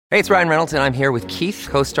Hey, it's Ryan Reynolds, and I'm here with Keith,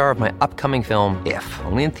 co-star of my upcoming film, If,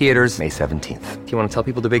 only in theaters May 17th. Do you want to tell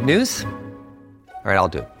people the big news? All right, I'll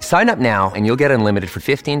do it. Sign up now and you'll get unlimited for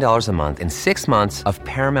 $15 a month and 6 months of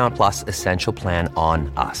Paramount Plus Essential Plan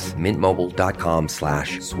on us.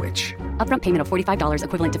 MintMobile.com/switch. Upfront payment of $45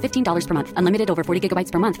 equivalent to $15 per month. Unlimited over 40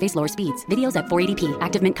 gigabytes per month. Face lower speeds. Videos at 480p.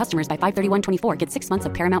 Active Mint customers by 531.24 get 6 months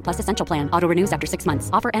of Paramount Plus Essential Plan. Auto renews after 6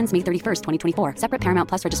 months. Offer ends May 31st, 2024. Separate Paramount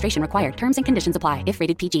Plus registration required. Terms and conditions apply if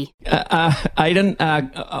rated PG. Aidan,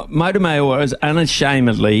 Motor Mayor is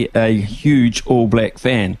unashamedly a huge All Black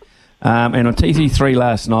fan. And on TV3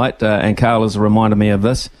 last night, and Carl has reminded me of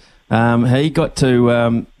this, he got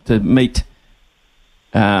to meet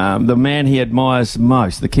the man he admires the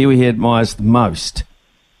most, the Kiwi he admires the most,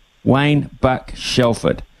 Wayne Buck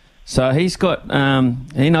Shelford. So he's got,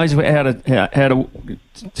 he knows how to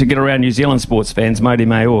get around New Zealand sports fans, Motor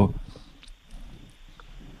Mayor.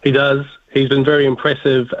 He does. He's been very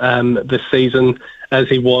impressive this season, as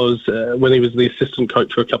he was when he was the assistant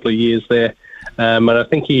coach for a couple of years there. And I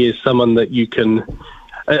think he is someone that you can,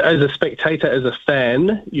 as a spectator, as a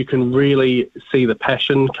fan, you can really see the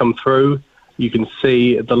passion come through. You can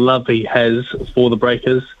see the love he has for the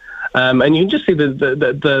Breakers. And you can just see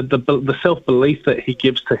the self-belief that he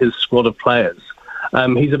gives to his squad of players.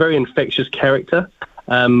 He's a very infectious character.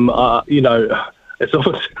 It's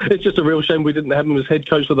just a real shame we didn't have him as head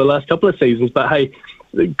coach for the last couple of seasons. But hey,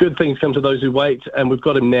 good things come to those who wait, and we've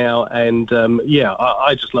got him now. And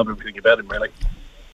I just love everything about him, really.